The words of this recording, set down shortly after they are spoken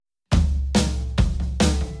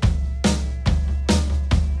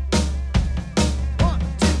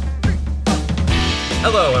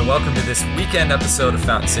Hello and welcome to this weekend episode of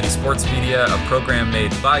Fountain City Sports Media, a program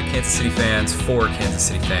made by Kansas City fans for Kansas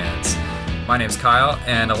City fans. My name's Kyle,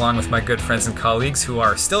 and along with my good friends and colleagues who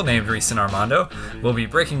are still named Reese and Armando, we'll be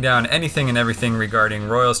breaking down anything and everything regarding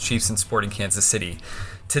Royals, Chiefs, and Sporting Kansas City.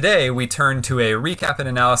 Today, we turn to a recap and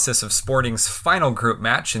analysis of Sporting's final group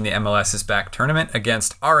match in the MLS is Back tournament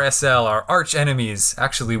against RSL, our arch enemies.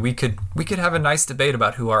 Actually, we could have a nice debate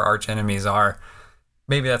about who our arch enemies are.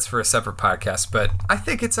 Maybe that's for a separate podcast, but I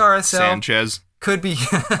think it's RSL. Sanchez. Could be.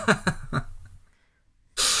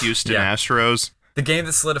 Houston Astros. The game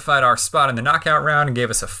that solidified our spot in the knockout round and gave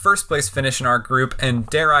us a first-place finish in our group, and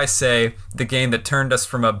dare I say, the game that turned us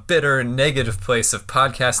from a bitter, negative place of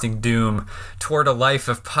podcasting doom toward a life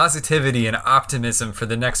of positivity and optimism for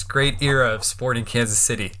the next great era of Sporting Kansas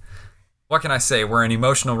City. What can I say? We're an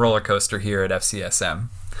emotional roller coaster here at FCSM.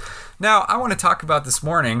 Now, I want to talk about this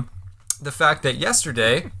morning the fact that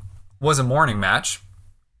yesterday was a morning match,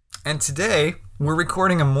 and today we're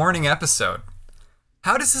recording a morning episode.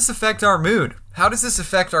 How does this affect our mood? How does this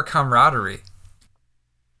affect our camaraderie?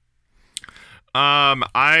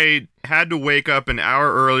 I had to wake up an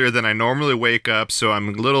hour earlier than I normally wake up, so I'm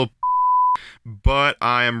a little but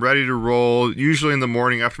I am ready to roll. Usually in the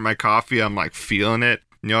morning after my coffee, I'm like feeling it.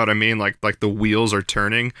 You know what I mean? Like the wheels are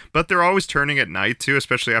turning, but they're always turning at night too,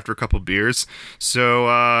 especially after a couple beers. So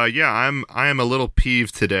I am a little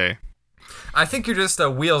peeved today. I think you're just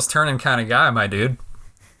a wheels turning kind of guy, my dude.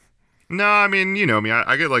 No, I mean, you know me.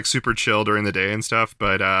 I get like super chill during the day and stuff,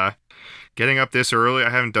 but getting up this early,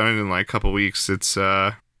 I haven't done it in like a couple weeks. It's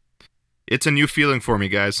a new feeling for me,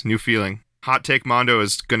 guys. New feeling. Hot Take Mondo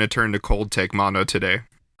is gonna turn to Cold Take Mondo today.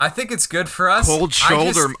 I think it's good for us. Cold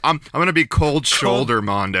shoulder. I'm gonna be cold shoulder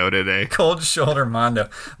Mondo today. Cold shoulder Mondo.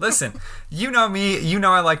 Listen, you know me. You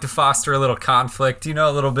know I like to foster a little conflict. You know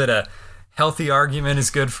a little bit of healthy argument is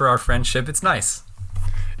good for our friendship. It's nice.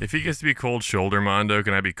 If he gets to be cold shoulder Mondo,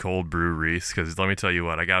 can I be cold brew Reese? Because let me tell you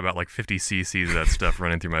what, I got about like 50 cc's of that stuff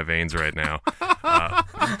running through my veins right now.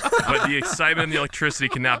 But the excitement and the electricity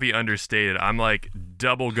cannot be understated. I'm like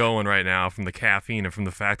double going right now from the caffeine and from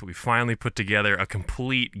the fact that we finally put together a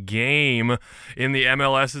complete game in the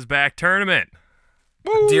MLS is Back tournament.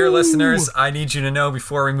 Woo! Dear listeners, I need you to know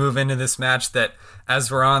before we move into this match that as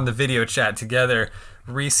we're on the video chat together,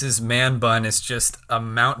 Reese's man bun is just a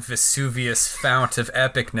Mount Vesuvius fount of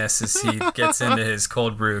epicness as he gets into his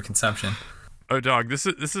cold brew consumption. Oh, dog, this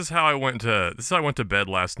is how I went to bed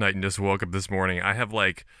last night and just woke up this morning. I have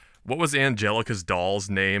like, what was Angelica's doll's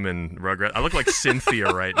name in Rugrats? I look like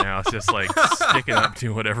Cynthia right now. It's just like sticking up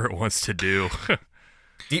to whatever it wants to do.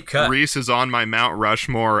 Deep cut. Reese is on my Mount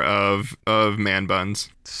Rushmore of man buns.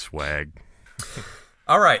 Swag.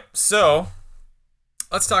 All right, so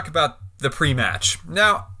let's talk about the pre-match.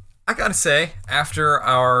 Now, I gotta say, after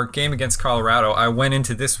our game against Colorado, I went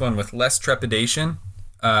into this one with less trepidation,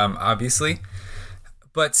 obviously.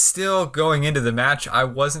 But still, going into the match, I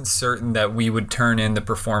wasn't certain that we would turn in the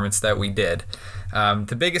performance that we did.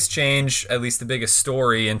 The biggest change, at least the biggest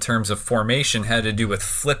story in terms of formation, had to do with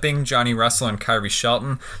flipping Johnny Russell and Kyrie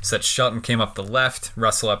Shelton, so that Shelton came up the left,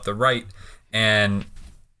 Russell up the right, and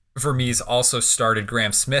Vermees also started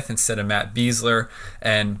Graham Smith instead of Matt Beasler,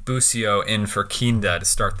 and Busio in for Kinda to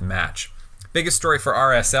start the match. Biggest story for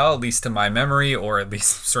RSL, at least to my memory, or at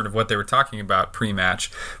least sort of what they were talking about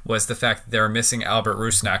pre-match, was the fact that they were missing Albert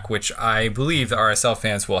Rusnak, which I believe the RSL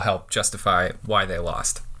fans will help justify why they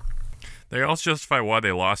lost. They also justify why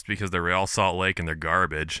they lost because they're Real Salt Lake and they're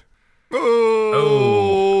garbage. There's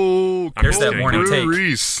that morning take.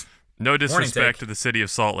 Reese. No disrespect to the city of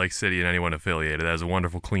Salt Lake City and anyone affiliated. That is a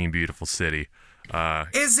wonderful, clean, beautiful city.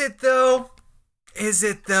 Is it though? Is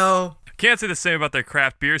it though? Can't say the same about their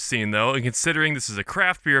craft beer scene, though, and considering this is a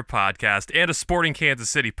craft beer podcast and a Sporting Kansas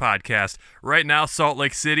City podcast, right now, Salt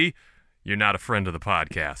Lake City, you're not a friend of the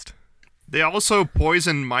podcast. They also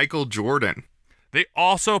poisoned Michael Jordan.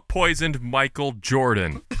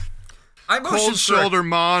 Cold shoulder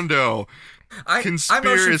Mondo. Conspiracy. I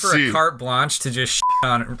motion for a carte blanche to just shit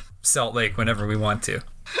on Salt Lake whenever we want to.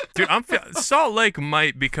 Dude, Salt Lake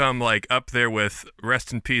might become like up there with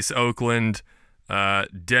rest in peace Oakland,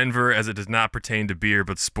 Denver, as it does not pertain to beer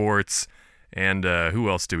but sports, and who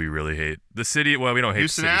else do we really hate? The city. Well, we don't hate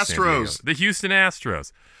Houston the city, Astros. The Houston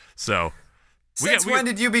Astros. So. Since when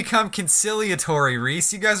did you become conciliatory,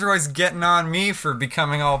 Reese? You guys are always getting on me for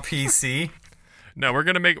becoming all PC. No, we're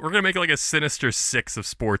gonna make like a sinister six of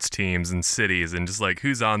sports teams and cities, and just like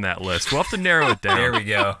who's on that list. We'll have to narrow it down. There we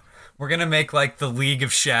go. We're gonna make like the League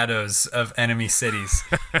of Shadows of enemy cities.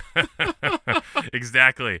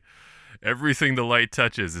 Exactly. Everything the light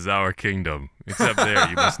touches is our kingdom. Except there,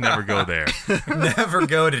 you must never go there. Never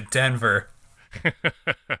go to Denver.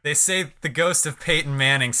 They say the ghost of Peyton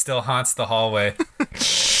Manning still haunts the hallway.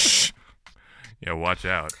 Yeah, watch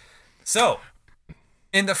out. So,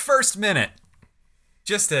 in the first minute,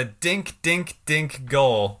 just a dink, dink, dink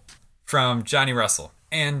goal from Johnny Russell.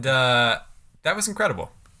 And that was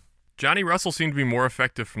incredible. Johnny Russell seemed to be more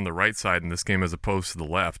effective from the right side in this game as opposed to the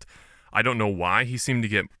left. I don't know why. He seemed to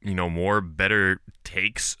get, more better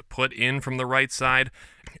takes put in from the right side.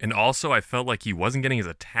 And also, I felt like he wasn't getting as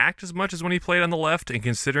attacked as much as when he played on the left. And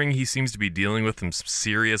considering he seems to be dealing with some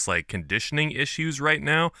serious, conditioning issues right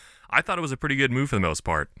now, I thought it was a pretty good move for the most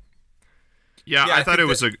part. Yeah, I thought it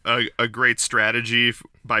was a great strategy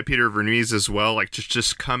by Peter Vermes as well.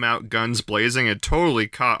 Just come out guns blazing. It totally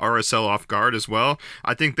caught RSL off guard as well.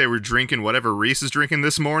 I think they were drinking whatever Reese is drinking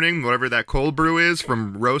this morning, whatever that cold brew is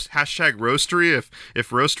from #Roastery. If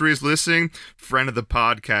Roastery is listening, friend of the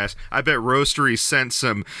podcast, I bet Roastery sent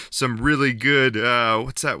some really good.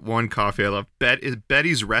 What's that one coffee I love?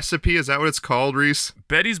 Betty's Recipe. Is that what it's called, Reese?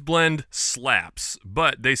 Betty's Blend slaps,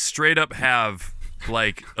 but they straight up have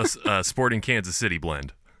a Sporting Kansas City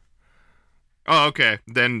blend. Oh, okay.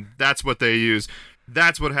 Then that's what they use.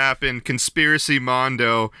 That's what happened. Conspiracy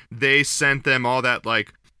Mondo, they sent them all that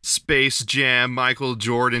Space Jam Michael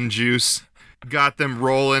Jordan juice, got them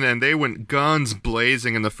rolling, and they went guns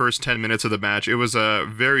blazing in the first 10 minutes of the match. It was a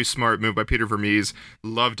very smart move by Peter Vermes.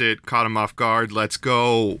 Loved it. Caught him off guard. Let's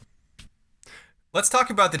go. Let's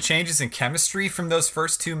talk about the changes in chemistry from those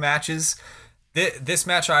first two matches. This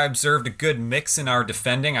match, I observed a good mix in our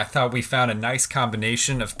defending. I thought we found a nice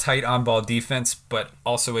combination of tight on-ball defense, but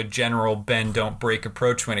also a general bend-don't-break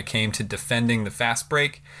approach when it came to defending the fast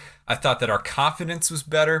break. I thought that our confidence was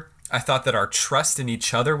better. I thought that our trust in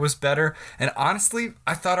each other was better. And honestly,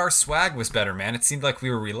 I thought our swag was better, man. It seemed like we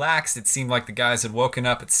were relaxed. It seemed like the guys had woken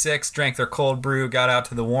up at 6, drank their cold brew, got out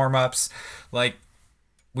to the warm-ups.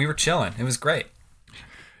 We were chilling. It was great.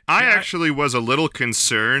 I actually was a little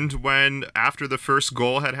concerned when after the first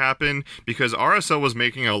goal had happened because RSL was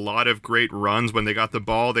making a lot of great runs when they got the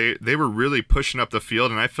ball. They were really pushing up the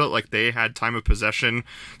field, and I felt like they had time of possession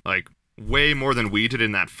way more than we did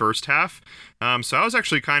in that first half. So I was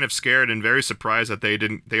actually kind of scared and very surprised that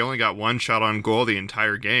they only got one shot on goal the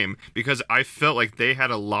entire game because I felt like they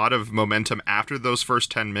had a lot of momentum after those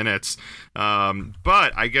first 10 minutes.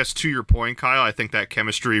 But I guess to your point, Kyle, I think that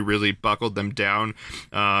chemistry really buckled them down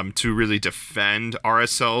to really defend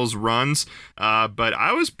RSL's runs. But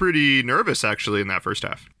I was pretty nervous actually in that first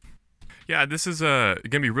half. Yeah, this is going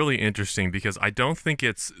to be really interesting because I don't think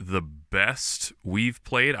it's the best we've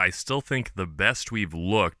played. I still think the best we've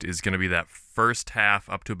looked is going to be that first half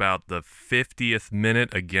up to about the 50th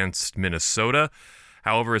minute against Minnesota.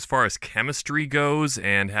 However, as far as chemistry goes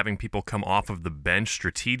and having people come off of the bench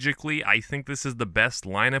strategically, I think this is the best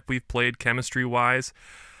lineup we've played chemistry-wise.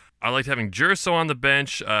 I liked having Gerso on the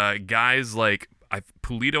bench. Guys like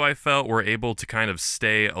Pulido, I felt, were able to kind of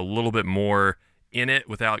stay a little bit more in it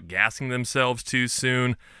without gassing themselves too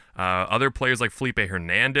soon. Other players like Felipe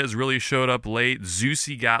Hernandez really showed up late. Zusi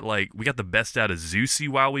we got the best out of Zusi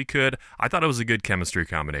while we could. I thought it was a good chemistry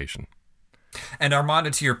combination. And Armando,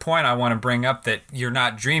 to your point, I want to bring up that you're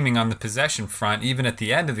not dreaming on the possession front. Even at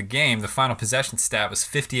the end of the game, the final possession stat was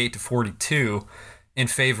 58-42 in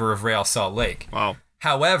favor of Real Salt Lake. Wow.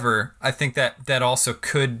 However, I think that also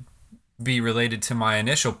could be related to my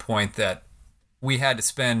initial point that we had to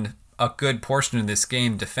spend a good portion of this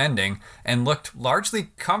game defending and looked largely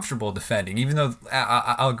comfortable defending, even though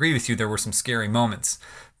I'll agree with you, there were some scary moments,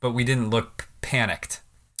 but we didn't look panicked.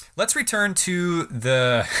 Let's return to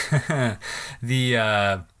the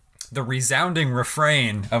resounding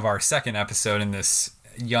refrain of our second episode in this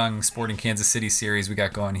young Sporting Kansas City series we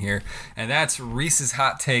got going here, and that's Reese's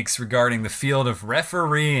hot takes regarding the field of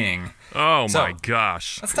refereeing. Oh my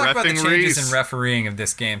gosh. Let's talk about the changes in refereeing of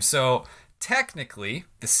this game. So technically,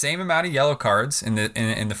 the same amount of yellow cards in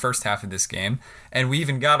the first half of this game, and we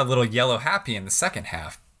even got a little yellow happy in the second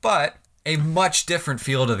half, but a much different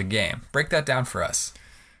field of the game. Break that down for us.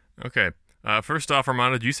 Okay. First off,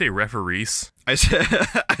 Armando, did you say referees? I said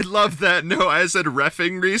I love that. No, I said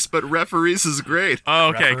reffing Reese, but referees is great. Oh,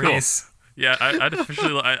 okay, Referees. Cool. Yeah,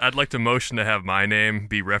 I'd like to motion to have my name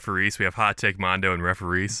be referees. We have Hot Take Mondo and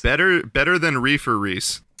referees. Better than Reefer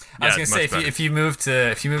Reese. I was gonna say if you move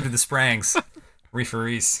to the Sprangs,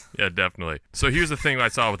 referees. Yeah, definitely. So here's the thing I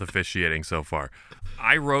saw with officiating so far.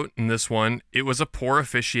 I wrote in this one, it was a poor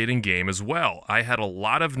officiating game as well. I had a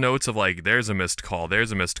lot of notes of there's a missed call,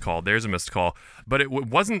 there's a missed call, there's a missed call, but it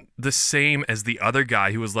wasn't the same as the other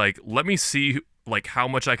guy who was let me see how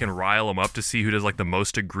much I can rile him up to see who does the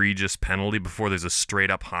most egregious penalty before there's a straight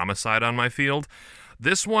up homicide on my field.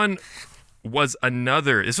 This one was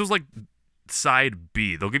this was side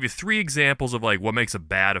B. They'll give you 3 examples of like what makes a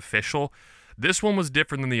bad official. This one was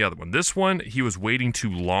different than the other one. This one, he was waiting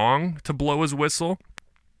too long to blow his whistle.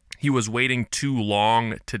 He was waiting too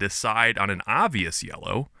long to decide on an obvious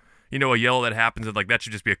yellow. You know, a yellow that happens and like that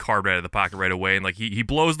should just be a card right out of the pocket right away. And like he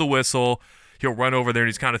blows the whistle, he'll run over there and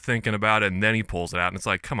he's kind of thinking about it, and then he pulls it out. And it's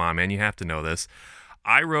like, come on, man, you have to know this.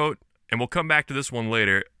 I wrote, and we'll come back to this one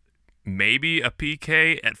later, maybe a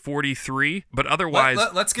PK at 43, but otherwise...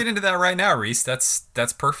 Let's get into that right now, Reese.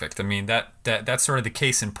 That's perfect. I mean, that's sort of the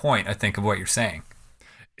case in point, I think, of what you're saying.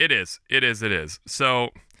 It is. So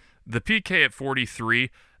the PK at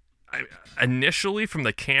 43... initially, from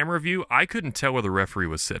the camera view, I couldn't tell where the referee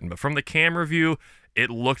was sitting, but from the camera view, it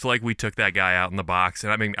looked like we took that guy out in the box.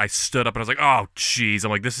 And I mean, I stood up and I was like, oh, jeez.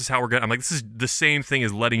 I'm like, this is how we're going to... I'm like, this is the same thing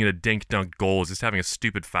as letting in a dink-dunk goal, is just having a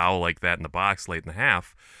stupid foul like that in the box late in the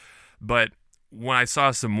half. But when I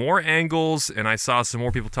saw some more angles and I saw some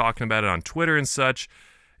more people talking about it on Twitter and such,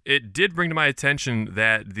 it did bring to my attention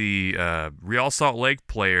that the Real Salt Lake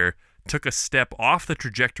player took a step off the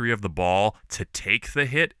trajectory of the ball to take the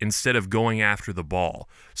hit instead of going after the ball.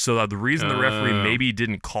 So the reason the referee maybe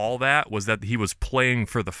didn't call that was that he was playing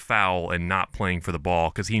for the foul and not playing for the ball,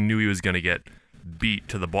 because he knew he was going to get beat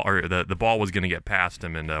to the ball, or the ball was going to get past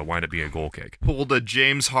him and wind up being a goal kick. Pulled a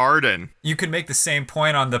James Harden. You could make the same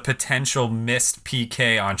point on the potential missed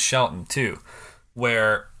PK on Shelton too,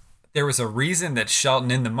 where there was a reason that Shelton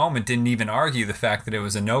in the moment didn't even argue the fact that it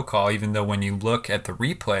was a no call, even though when you look at the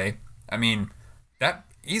replay, I mean, that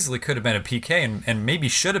easily could have been a PK and maybe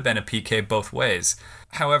should have been a PK both ways.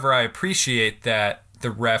 However, I appreciate that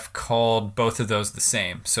the ref called both of those the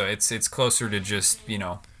same. So it's closer to just,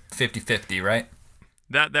 50-50, right?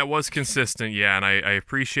 That was consistent, yeah, and I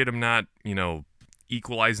appreciate him not,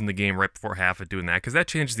 equalizing the game right before half and doing that, because that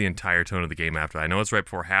changes the entire tone of the game after. I know it's right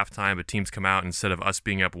before halftime, but teams come out, instead of us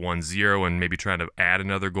being up 1-0 and maybe trying to add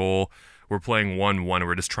another goal, we're playing 1-1.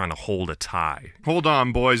 We're just trying to hold a tie. Hold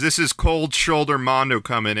on, boys. This is Cold Shoulder Mondo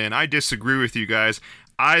coming in. I disagree with you guys.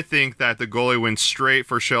 I think that the goalie went straight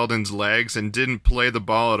for Sheldon's legs and didn't play the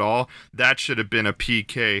ball at all. That should have been a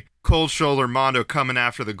PK. Cold Shoulder Mondo coming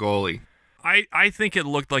after the goalie. I think it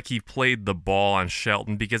looked like he played the ball on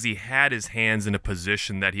Shelton because he had his hands in a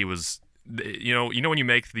position that he was, when you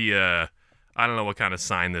make the, I don't know what kind of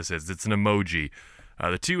sign this is. It's an emoji.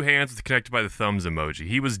 The 2 hands connected by the thumbs emoji.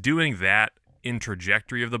 He was doing that in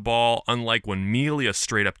trajectory of the ball, unlike when Melia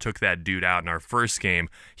straight up took that dude out in our first game.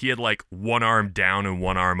 He had like one arm down and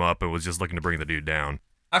one arm up and was just looking to bring the dude down.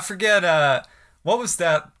 I forget, what was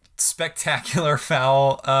that spectacular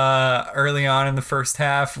foul early on in the first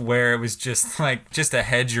half where it was just a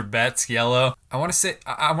hedge your bets yellow? I want to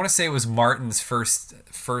say it was Martin's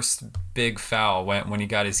first big foul when he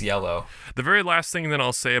got his yellow. The very last thing that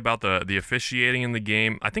I'll say about the officiating in the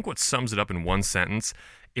game, I think what sums it up in one sentence,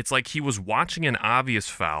 it's like he was watching an obvious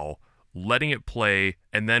foul, letting it play,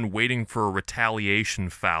 and then waiting for a retaliation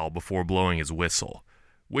foul before blowing his whistle,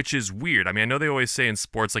 which is weird. I mean, I know they always say in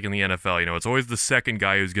sports, like in the NFL, it's always the second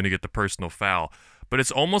guy who's going to get the personal foul, but it's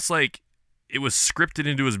almost like it was scripted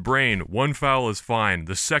into his brain. One foul is fine.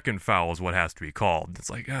 The second foul is what has to be called. It's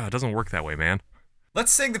like, it doesn't work that way, man.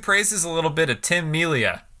 Let's sing the praises a little bit of Tim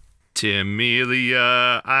Melia. Tim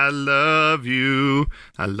Melia, I love you.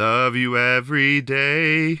 I love you every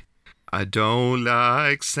day. I don't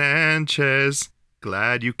like Sanchez.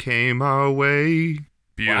 Glad you came our way.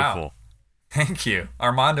 Beautiful. Wow. Thank you.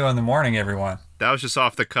 Armando in the morning, everyone. That was just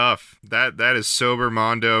off the cuff. That is sober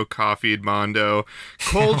Mondo, coffeeed Mondo,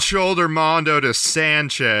 cold shoulder Mondo to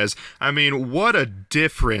Sanchez. I mean, what a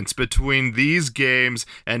difference between these games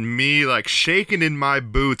and me like shaking in my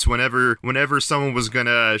boots whenever someone was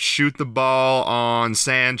gonna shoot the ball on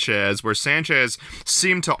Sanchez, where Sanchez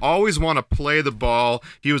seemed to always want to play the ball.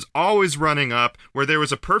 He was always running up, where there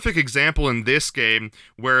was a perfect example in this game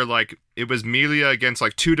where like it was Melia against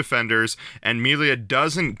like 2 defenders, and Melia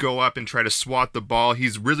doesn't go up and try to swat the ball.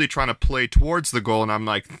 He's really trying to play towards the goal, and I'm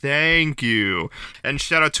like, thank you. And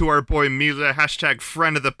shout out to our boy Melia,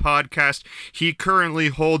 #friend of the podcast. He currently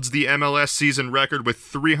holds the MLS season record with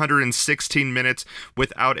 316 minutes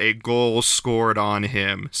without a goal scored on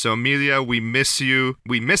him. So Melia, we missed you.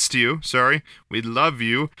 We love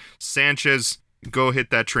you. Sanchez, go hit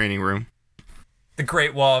that training room. The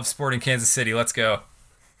Great Wall of Sporting Kansas City. Let's go.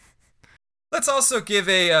 Let's also give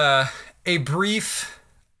a brief,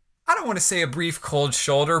 I don't want to say a brief cold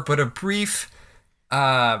shoulder, but a brief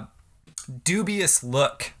dubious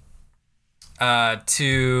look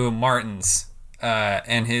to Martins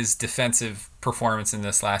and his defensive performance in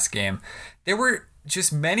this last game. There were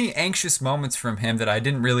just many anxious moments from him that I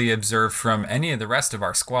didn't really observe from any of the rest of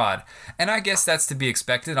our squad. And I guess that's to be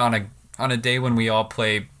expected on on a day when we all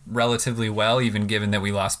play relatively well, even given that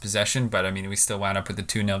we lost possession, but I mean, we still wound up with a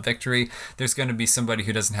 2-0 victory. There's going to be somebody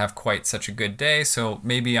who doesn't have quite such a good day, so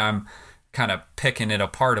maybe I'm kind of picking it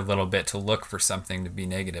apart a little bit to look for something to be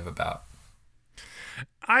negative about.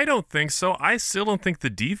 I don't think so. I still don't think the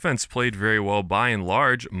defense played very well by and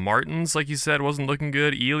large. Martins, like you said, wasn't looking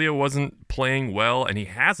good. Elia wasn't playing well, and he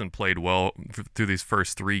hasn't played well through these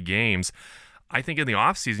first 3 games. I think in the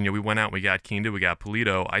offseason, we went out and we got Kinda, we got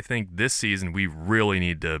Pulido. I think this season we really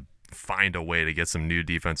need to find a way to get some new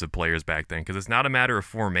defensive players back then, because it's not a matter of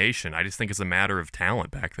formation. I just think it's a matter of talent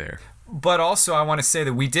back there. But also, I want to say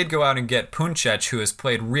that we did go out and get Puncec, who has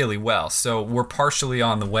played really well, so we're partially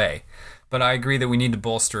on the way. But I agree that we need to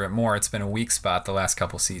bolster it more. It's been a weak spot the last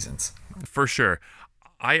couple seasons. For sure.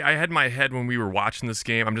 I had in my head when we were watching this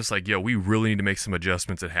game, I'm just like, we really need to make some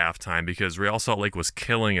adjustments at halftime because Real Salt Lake was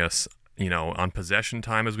killing us, on possession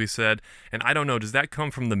time, as we said. And I don't know, does that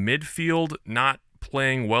come from the midfield not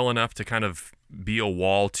playing well enough to kind of be a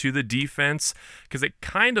wall to the defense? Because it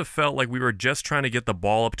kind of felt like we were just trying to get the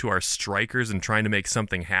ball up to our strikers and trying to make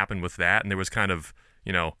something happen with that. And there was kind of,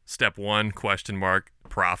 step 1, ?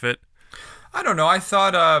 Profit. I don't know. I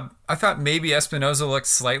thought maybe Espinoza looked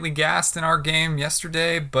slightly gassed in our game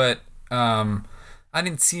yesterday, but I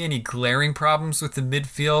didn't see any glaring problems with the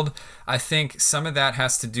midfield. I think some of that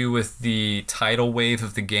has to do with the tidal wave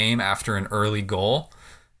of the game after an early goal.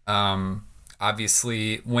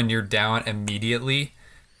 Obviously, when you're down immediately,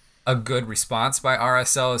 a good response by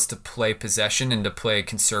RSL is to play possession and to play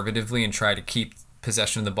conservatively and try to keep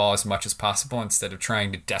possession of the ball as much as possible instead of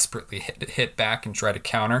trying to desperately hit back and try to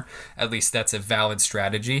counter. At least that's a valid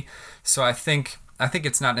strategy. So I think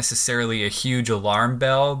it's not necessarily a huge alarm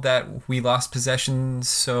bell that we lost possession.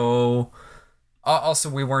 So also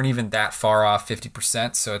we weren't even that far off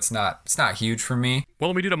 50%, so it's not huge for me.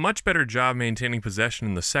 Well, we did a much better job maintaining possession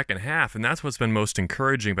in the second half, and that's what's been most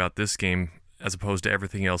encouraging about this game as opposed to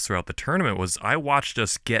everything else throughout the tournament, was I watched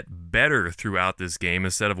us get better throughout this game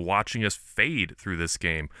instead of watching us fade through this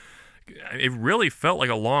game. It really felt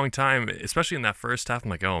like a long time, especially in that first half.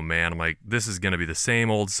 I'm like, oh man, this is going to be the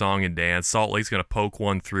same old song and dance. Salt Lake's going to poke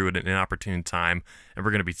one through at an inopportune time, and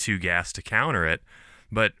we're going to be too gassed to counter it.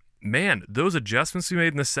 But man, those adjustments we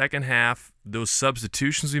made in the second half, those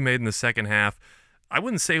substitutions we made in the second half, I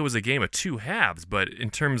wouldn't say it was a game of 2 halves, but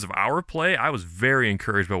in terms of our play, I was very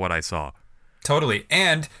encouraged by what I saw. Totally.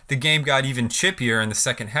 And the game got even chippier in the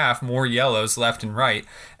second half, more yellows left and right,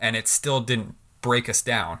 and it still didn't break us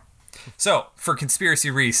down. So, for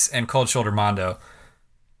Conspiracy Reese and Cold Shoulder Mondo,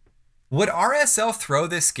 would RSL throw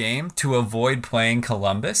this game to avoid playing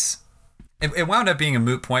Columbus? It wound up being a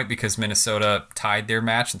moot point because Minnesota tied their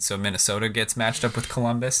match, and so Minnesota gets matched up with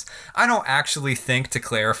Columbus. I don't actually think, to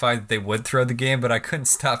clarify, that they would throw the game, but I couldn't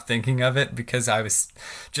stop thinking of it because I was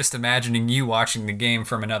just imagining you watching the game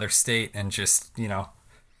from another state and just,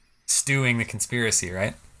 stewing the conspiracy,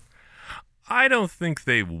 right? I don't think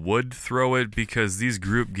they would throw it because these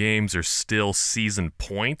group games are still season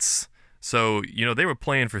points. So, they were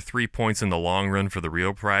playing for 3 points in the long run for the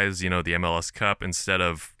real prize, the MLS Cup, instead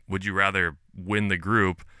of, would you rather win the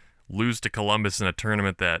group, lose to Columbus in a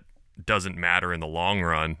tournament that doesn't matter in the long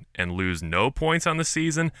run, and lose no points on the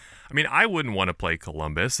season? I mean, I wouldn't want to play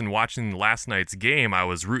Columbus, and watching last night's game, I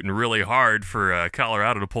was rooting really hard for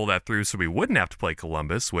Colorado to pull that through so we wouldn't have to play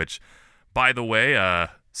Columbus, which, by the way,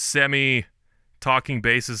 semi-talking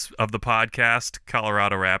basis of the podcast,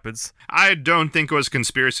 Colorado Rapids. I don't think it was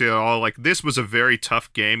conspiracy at all. This was a very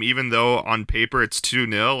tough game, even though on paper it's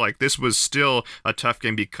 2-0. This was still a tough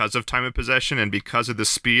game because of time of possession and because of the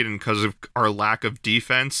speed and because of our lack of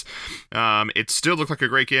defense. It still looked like a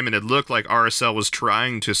great game, and it looked like RSL was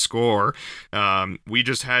trying to score. We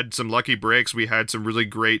just had some lucky breaks. We had some really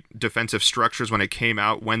great defensive structures when it came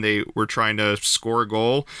out when they were trying to score a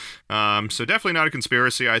goal. So definitely not a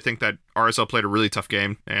conspiracy. I think that RSL played a really tough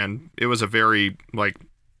game, and it was a very,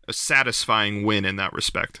 a satisfying win in that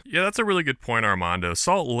respect. Yeah, that's a really good point, Armando.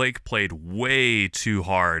 Salt Lake played way too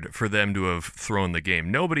hard for them to have thrown the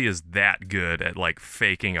game. Nobody is that good at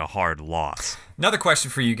faking a hard loss. Another question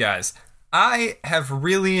for you guys. I have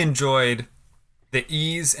really enjoyed the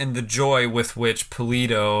ease and the joy with which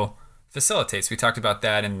Pulido facilitates. We talked about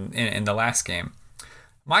that in the last game.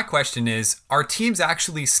 My question is, are teams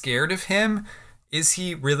actually scared of him? Is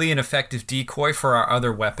he really an effective decoy for our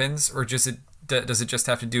other weapons, or does it just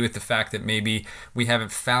have to do with the fact that maybe we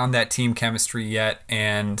haven't found that team chemistry yet,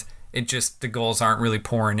 and the goals aren't really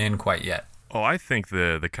pouring in quite yet? Oh, I think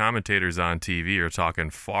the commentators on TV are talking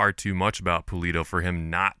far too much about Pulido for him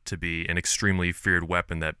not to be an extremely feared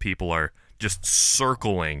weapon that people are just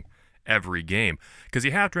circling every game. Because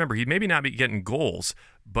you have to remember, he'd maybe not be getting goals,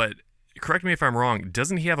 but correct me if I'm wrong,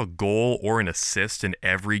 doesn't he have a goal or an assist in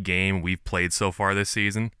every game we've played so far this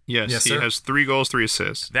season? Yes, he has 3 goals, 3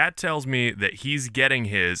 assists. That tells me that he's getting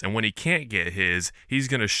his, and when he can't get his, he's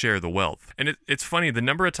going to share the wealth. And it's funny, the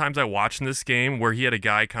number of times I watched in this game where he had a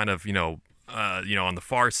guy kind of, on the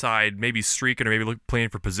far side, maybe streaking or maybe playing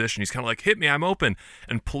for position. He's kind of like, hit me, I'm open.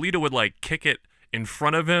 And Pulido would like kick it in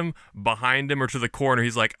front of him, behind him, or to the corner.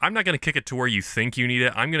 He's like, I'm not going to kick it to where you think you need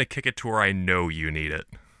it. I'm going to kick it to where I know you need it.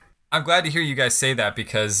 I'm glad to hear you guys say that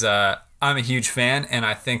because I'm a huge fan, and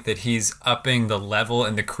I think that he's upping the level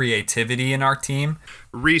and the creativity in our team.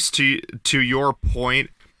 Reese, to your point,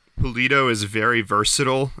 Pulido is very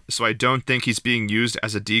versatile, so I don't think he's being used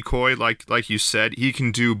as a decoy. Like you said, he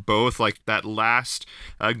can do both. Like that last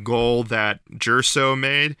goal that Gerso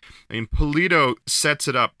made. I mean, Pulido sets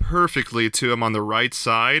it up perfectly to him on the right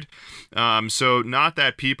side. So not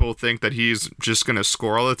that people think that he's just going to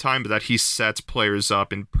score all the time, but that he sets players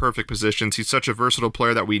up in perfect positions. He's such a versatile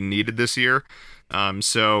player that we needed this year.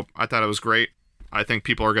 So I thought it was great. I think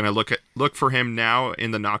people are going to look for him now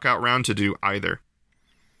in the knockout round to do either.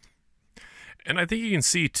 And I think you can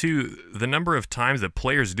see, too, the number of times that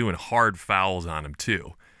players are doing hard fouls on him,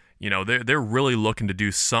 too. They're really looking to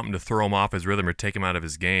do something to throw him off his rhythm or take him out of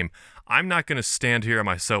his game. I'm not going to stand here on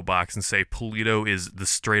my soapbox and say Pulido is the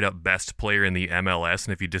straight-up best player in the MLS,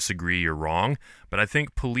 and if you disagree, you're wrong. But I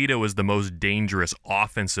think Pulido is the most dangerous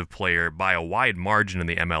offensive player by a wide margin in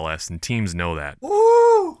the MLS, and teams know that.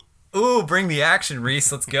 Ooh, bring the action,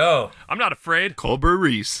 Reese. Let's go. I'm not afraid. Cold Brew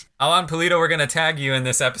Reese. Alan Pulido, we're going to tag you in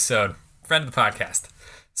this episode. Friend of the podcast.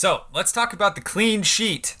 So let's talk about the clean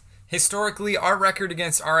sheet. Historically, our record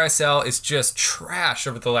against RSL is just trash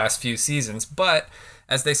over the last few seasons, but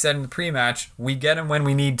as they said in the pre-match, we get them when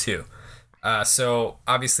we need to. So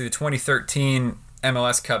obviously the 2013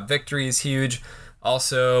 MLS Cup victory is huge.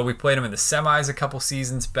 Also, we played them in the semis a couple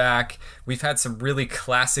seasons back. We've had some really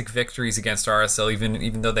classic victories against RSL,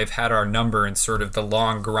 even though they've had our number in sort of the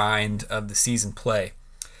long grind of the season play.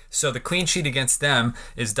 So the clean sheet against them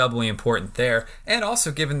is doubly important there. And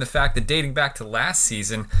also given the fact that dating back to last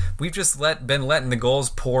season, we've just been letting the goals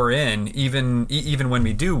pour in even when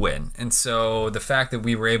we do win. And so the fact that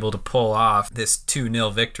we were able to pull off this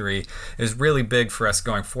 2-0 victory is really big for us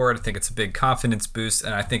going forward. I think it's a big confidence boost,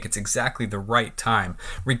 and I think it's exactly the right time.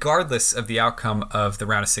 Regardless of the outcome of the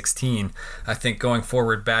round of 16, I think going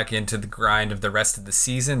forward back into the grind of the rest of the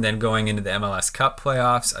season, then going into the MLS Cup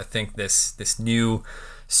playoffs, I think this new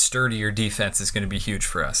sturdier defense is going to be huge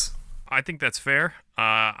for us. I think that's fair.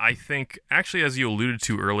 I think, actually, as you alluded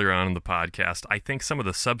to earlier on in the podcast, I think some of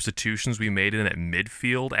the substitutions we made in at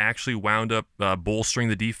midfield actually wound up bolstering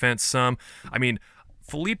the defense some. I mean,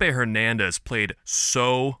 Felipe Hernandez played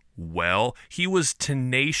so well. He was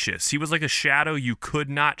tenacious. He was like a shadow you could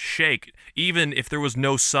not shake, even if there was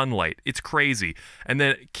no sunlight. It's crazy. And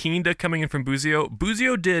then Kinda coming in from Buzio.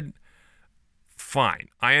 Buzio did fine.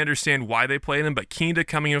 I understand why they played him, but Kinda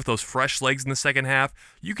coming in with those fresh legs in the second half,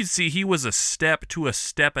 you could see he was a step to a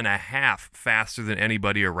step and a half faster than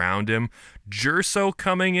anybody around him. Gerso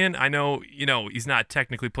coming in, I know, he's not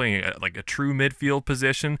technically playing like a true midfield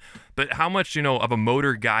position, but how much, of a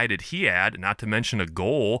motor guy did he add, not to mention a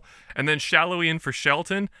goal? And then Shallowy in for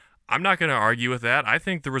Shelton, I'm not going to argue with that. I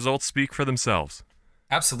think the results speak for themselves.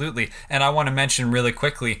 Absolutely. And I want to mention really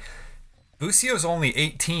quickly, Bucio's only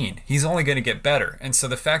 18. He's only going to get better. And so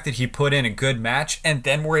the fact that he put in a good match and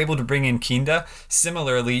then we're able to bring in Kinda,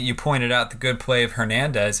 similarly, you pointed out the good play of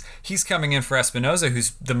Hernandez. He's coming in for Espinoza,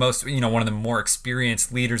 who's the most, one of the more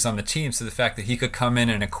experienced leaders on the team. So the fact that he could come in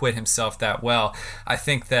and acquit himself that well, I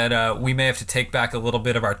think that we may have to take back a little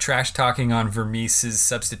bit of our trash talking on Vermees's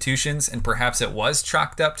substitutions, and perhaps it was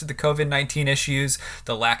chalked up to the COVID-19 issues,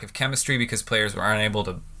 the lack of chemistry because players were unable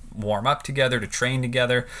to warm up together, to train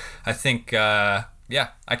together. I think, I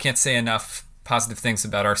can't say enough positive things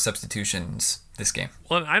about our substitutions this game.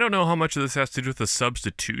 Well, I don't know how much of this has to do with the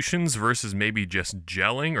substitutions versus maybe just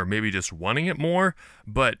gelling or maybe just wanting it more,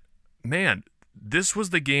 but man, this was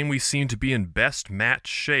the game we seemed to be in best match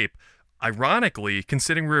shape. Ironically,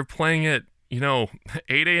 considering we were playing it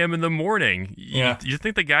 8 a.m. in the morning. Yeah. You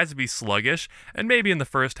think the guys would be sluggish, and maybe in the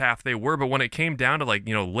first half they were, but when it came down to late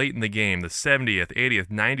in the game, the 70th, 80th,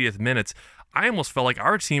 90th minutes, I almost felt like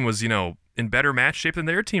our team was, in better match shape than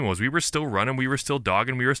their team was. We were still running, we were still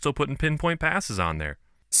dogging, we were still putting pinpoint passes on there.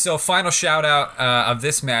 So final shout out of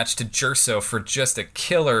this match to Gerso for just a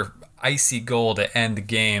killer icy goal to end the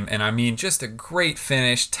game. And I mean, just a great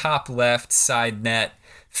finish, top left, side net.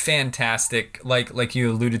 Fantastic, like you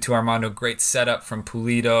alluded to, Armando. Great setup from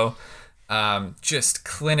Pulido, just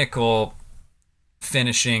clinical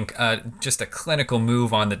finishing, just a clinical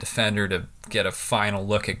move on the defender to get a final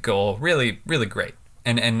look at goal. Really, really great.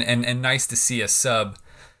 And nice to see a sub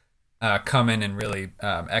come in and really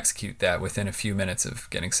execute that within a few minutes of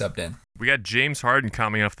getting subbed in. We got James Harden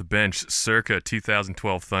coming off the bench, circa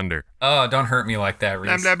 2012 Thunder. Oh, don't hurt me like that,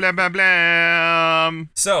 Reese. Blam, blam, blam, blam, blam.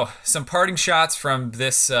 So, some parting shots from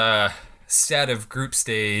this set of group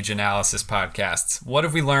stage analysis podcasts. What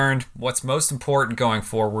have we learned? What's most important going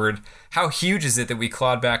forward? How huge is it that we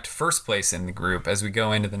clawed back to first place in the group as we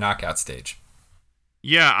go into the knockout stage?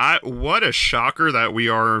 Yeah, what a shocker that we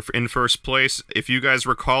are in first place. If you guys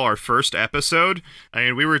recall our first episode, I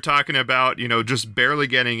mean, we were talking about, just barely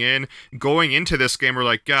getting in. Going into this game, we're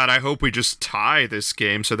like, God, I hope we just tie this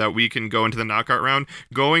game so that we can go into the knockout round.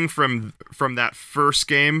 Going from that first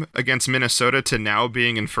game against Minnesota to now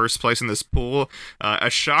being in first place in this pool, a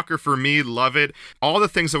shocker for me. Love it. All the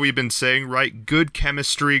things that we've been saying, right? Good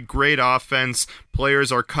chemistry, great offense.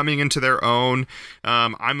 Players are coming into their own.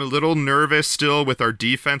 I'm a little nervous still with our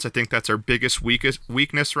defense. I think that's our biggest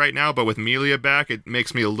weakness right now. But with Melia back, it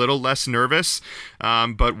makes me a little less nervous.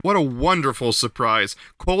 But what a wonderful surprise.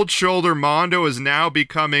 Cold Shoulder Mondo is now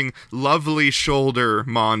becoming Lovely Shoulder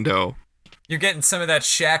Mondo. You're getting some of that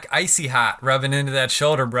Shaq Icy Hot rubbing into that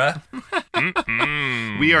shoulder, bruh.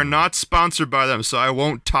 We are not sponsored by them, so I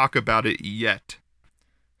won't talk about it yet.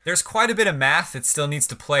 There's quite a bit of math that still needs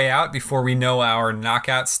to play out before we know our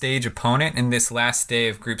knockout stage opponent in this last day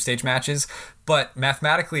of group stage matches. But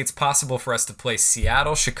mathematically, it's possible for us to play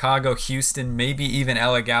Seattle, Chicago, Houston, maybe even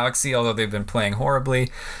LA Galaxy, although they've been playing horribly.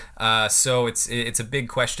 So it's a big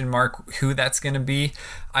question mark who that's going to be.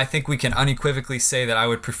 I think we can unequivocally say that I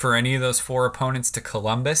would prefer any of those four opponents to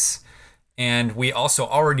Columbus. And we also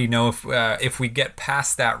already know if we get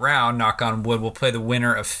past that round, knock on wood, we'll play the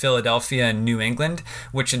winner of Philadelphia and New England,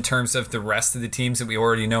 which in terms of the rest of the teams that we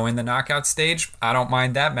already know in the knockout stage, I don't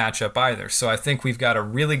mind that matchup either. So I think we've got a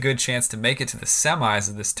really good chance to make it to the semis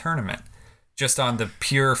of this tournament, just on the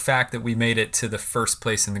pure fact that we made it to the first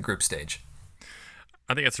place in the group stage.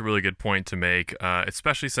 I think that's a really good point to make,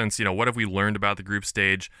 especially since, what have we learned about the group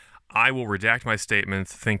stage? I will redact my statement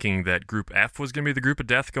thinking that Group F was going to be the group of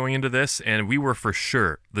death going into this, and we were for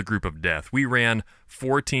sure the group of death. We ran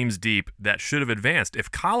 4 teams deep that should have advanced. If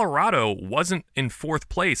Colorado wasn't in 4th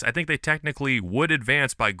place, I think they technically would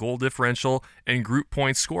advance by goal differential and group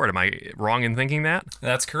points scored. Am I wrong in thinking that?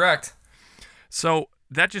 That's correct. So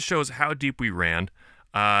that just shows how deep we ran.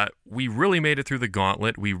 We really made it through the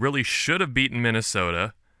gauntlet. We really should have beaten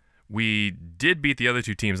Minnesota. We did beat the other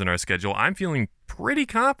 2 teams in our schedule. I'm feeling pretty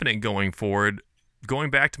confident going forward, going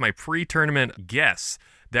back to my pre-tournament guess,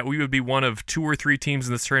 that we would be one of 2 or 3 teams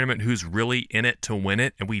in this tournament who's really in it to win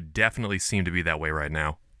it, and we definitely seem to be that way right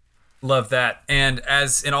now. Love that. And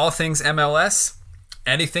as in all things MLS,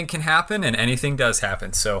 anything can happen and anything does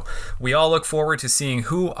happen. So we all look forward to seeing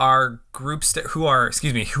who our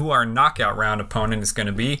knockout round opponent is going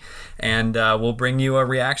to be, and we'll bring you a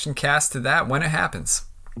reaction cast to that when it happens.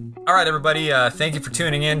 All right, everybody, thank you for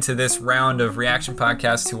tuning in to this round of reaction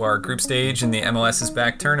podcasts to our group stage in the MLS is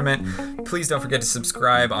Back tournament. Please don't forget to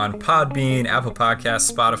subscribe on Podbean, Apple Podcasts,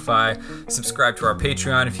 Spotify. Subscribe to our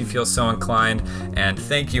Patreon if you feel so inclined. And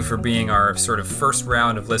thank you for being our sort of first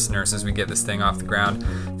round of listeners as we get this thing off the ground.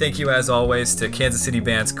 Thank you, as always, to Kansas City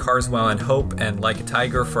bands Carswell and Hope and Like a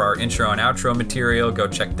Tiger for our intro and outro material. Go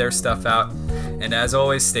check their stuff out. And as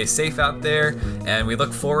always, stay safe out there, and we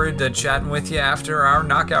look forward to chatting with you after our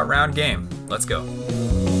knockout round game. Let's go.